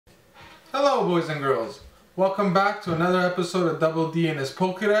Hello boys and girls, welcome back to another episode of Double D and his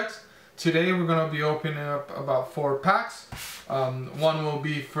Pokédex. Today we're going to be opening up about 4 packs. One will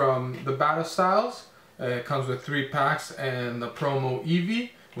be from the Battle Styles. It comes with 3 packs and the promo Eevee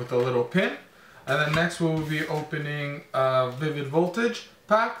with a little pin. And then next we'll be opening a Vivid Voltage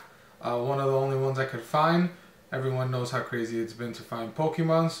pack. One of the only ones I could find. Everyone knows how crazy it's been to find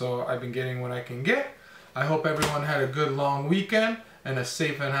Pokemon, so I've been getting what I can get. I hope everyone had a good long weekend and a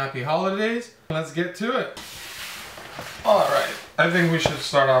safe and happy holidays. Let's get to it. Alright, I think we should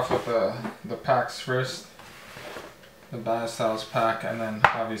start off with the packs first. The Battle Styles pack and then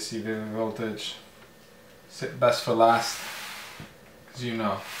obviously Vivid Voltage. Best for last. Because you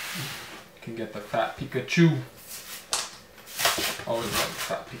know, you can get the fat Pikachu. Always love the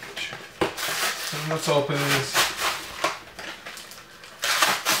fat Pikachu. So let's open these.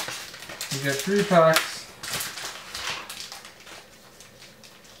 You get 3 packs.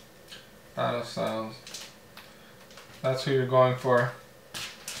 Battle Styles. That's who you're going for.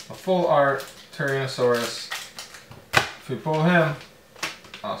 A full art Tyrannosaurus. If we pull him,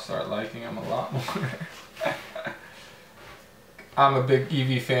 I'll start liking him a lot more. I'm a big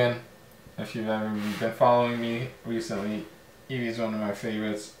Eevee fan. If you've ever been following me recently, Eevee's one of my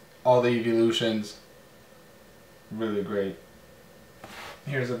favorites. All the evolutions, really great.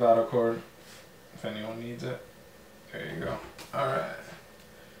 Here's a battle cord, if anyone needs it. There you go. Alright.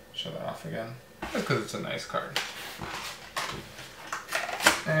 Show that off again, just because it's a nice card.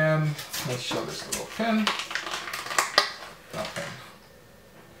 And let's show this little pin. Not pin.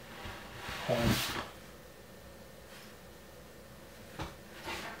 Coin.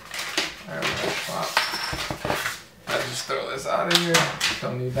 There we go. Wow. I just throw this out of here.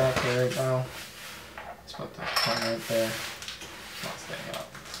 Don't need that for right now. Let's put the coin right there. It's not staying up.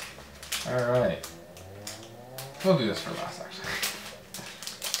 Alright. We'll do this for last, actually.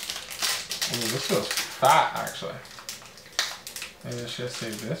 Ooh, this feels fat, actually. Maybe I should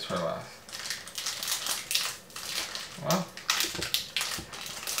save this for last. Well,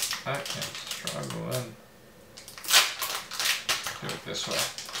 I can struggle in. Do it this way.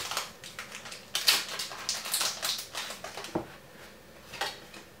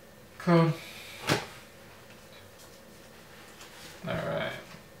 Code. Alright.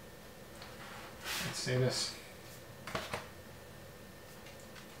 Let's see this.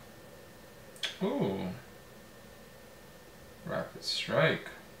 Ooh. Rapid Strike.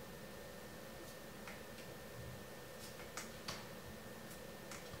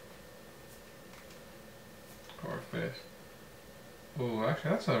 Corphish. Ooh,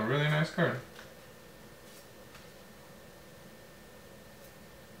 actually that's a really nice card.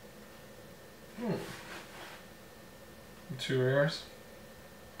 Ooh. 2 rares.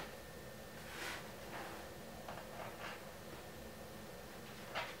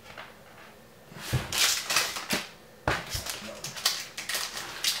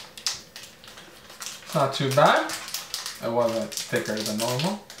 Not too bad. It wasn't thicker than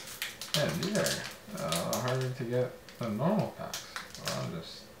normal. And these are harder to get than normal packs. So I'm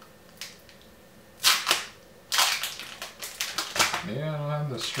just... Maybe I don't have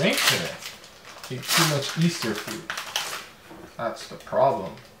the strength today. Eat too much Easter food. That's the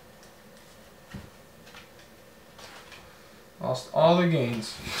problem. Lost all the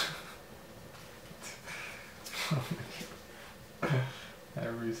gains.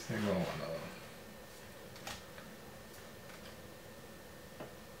 Every single one of them.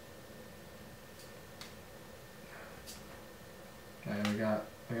 And we got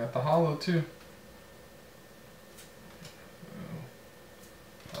the holo too.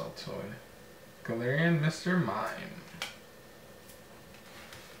 Oh, toy. Galarian Mr. Mime.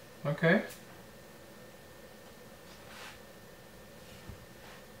 Okay.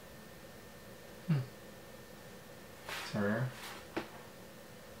 It's rare.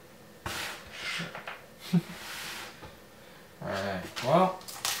 Alright, well,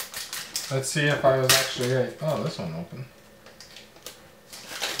 let's see if I was actually right. Oh, this one open.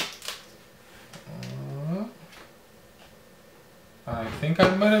 I think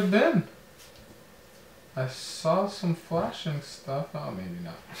I might have been. I saw some flashing stuff. Oh, maybe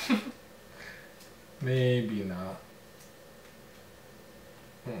not. Maybe not.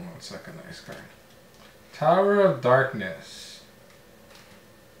 Oh, it's like a nice card. Tower of Darkness.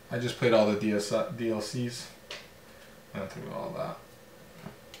 I just played all the DLCs. I went through all that.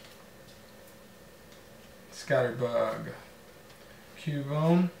 Scatterbug.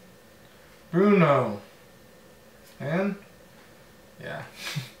 Cubone. Bruno. And... yeah.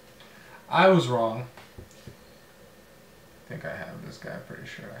 I was wrong. I think I have this guy. Pretty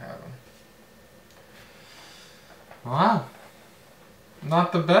sure I have him. Wow.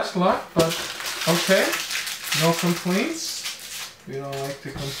 Not the best luck, but okay. No complaints. We don't like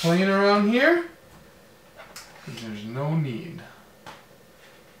to complain around here. There's no need.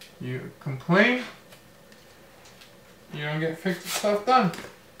 You complain, you don't get fixed stuff done.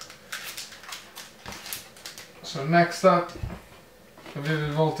 So next up, the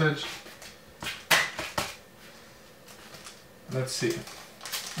Vivid Voltage. Let's see.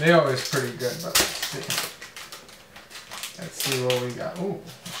 They always pretty good, but let's see. Let's see what we got. Ooh,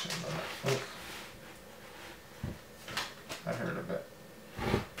 I should have done that. Oof. That hurt a bit.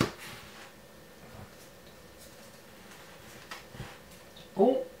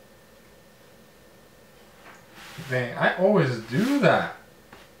 Oh. Dang, I always do that.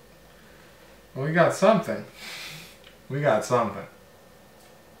 Well, we got something. We got something.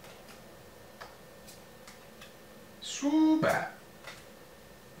 Swoobat.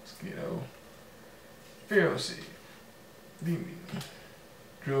 Mosquito. Ferocy. Eevee.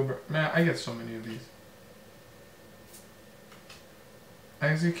 Drillbur. Man, I get so many of these.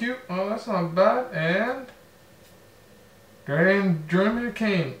 Execute. Oh, that's not bad. And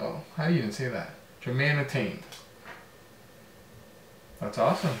Germanatane. Oh, how do you even say that? Germanatane. That's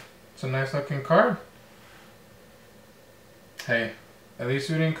awesome. It's a nice looking card. Hey, at least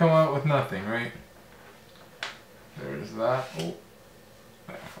we didn't come out with nothing, right? There's that. Oh,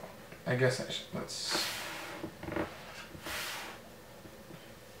 I guess I should. Let's.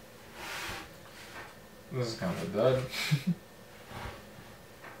 This is kind of a dud.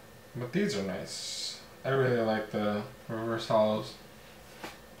 But these are nice. I really like the reverse hollows.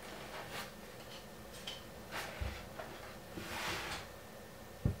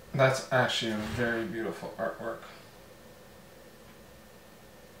 That's actually a very beautiful artwork.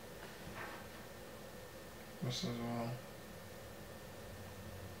 This as well.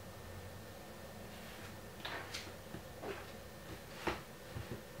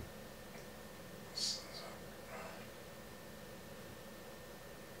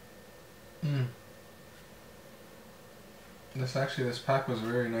 This pack was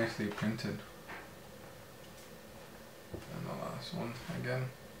very nicely printed. And the last one again.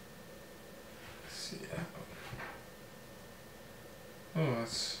 Let's see. Oh,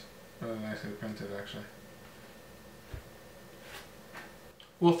 that's really nicely printed actually.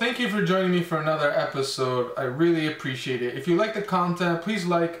 Well, thank you for joining me for another episode. I really appreciate it. If you like the content, please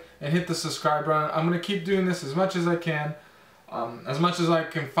like and hit the subscribe button. I'm going to keep doing this as much as I can. As much as I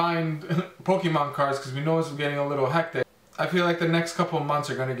can find Pokemon cards, because we know it's getting a little hectic. I feel like the next couple of months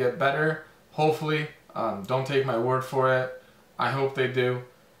are going to get better. Hopefully. Don't take my word for it. I hope they do.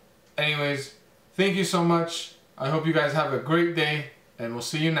 Anyways, thank you so much. I hope you guys have a great day, and we'll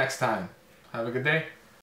see you next time. Have a good day.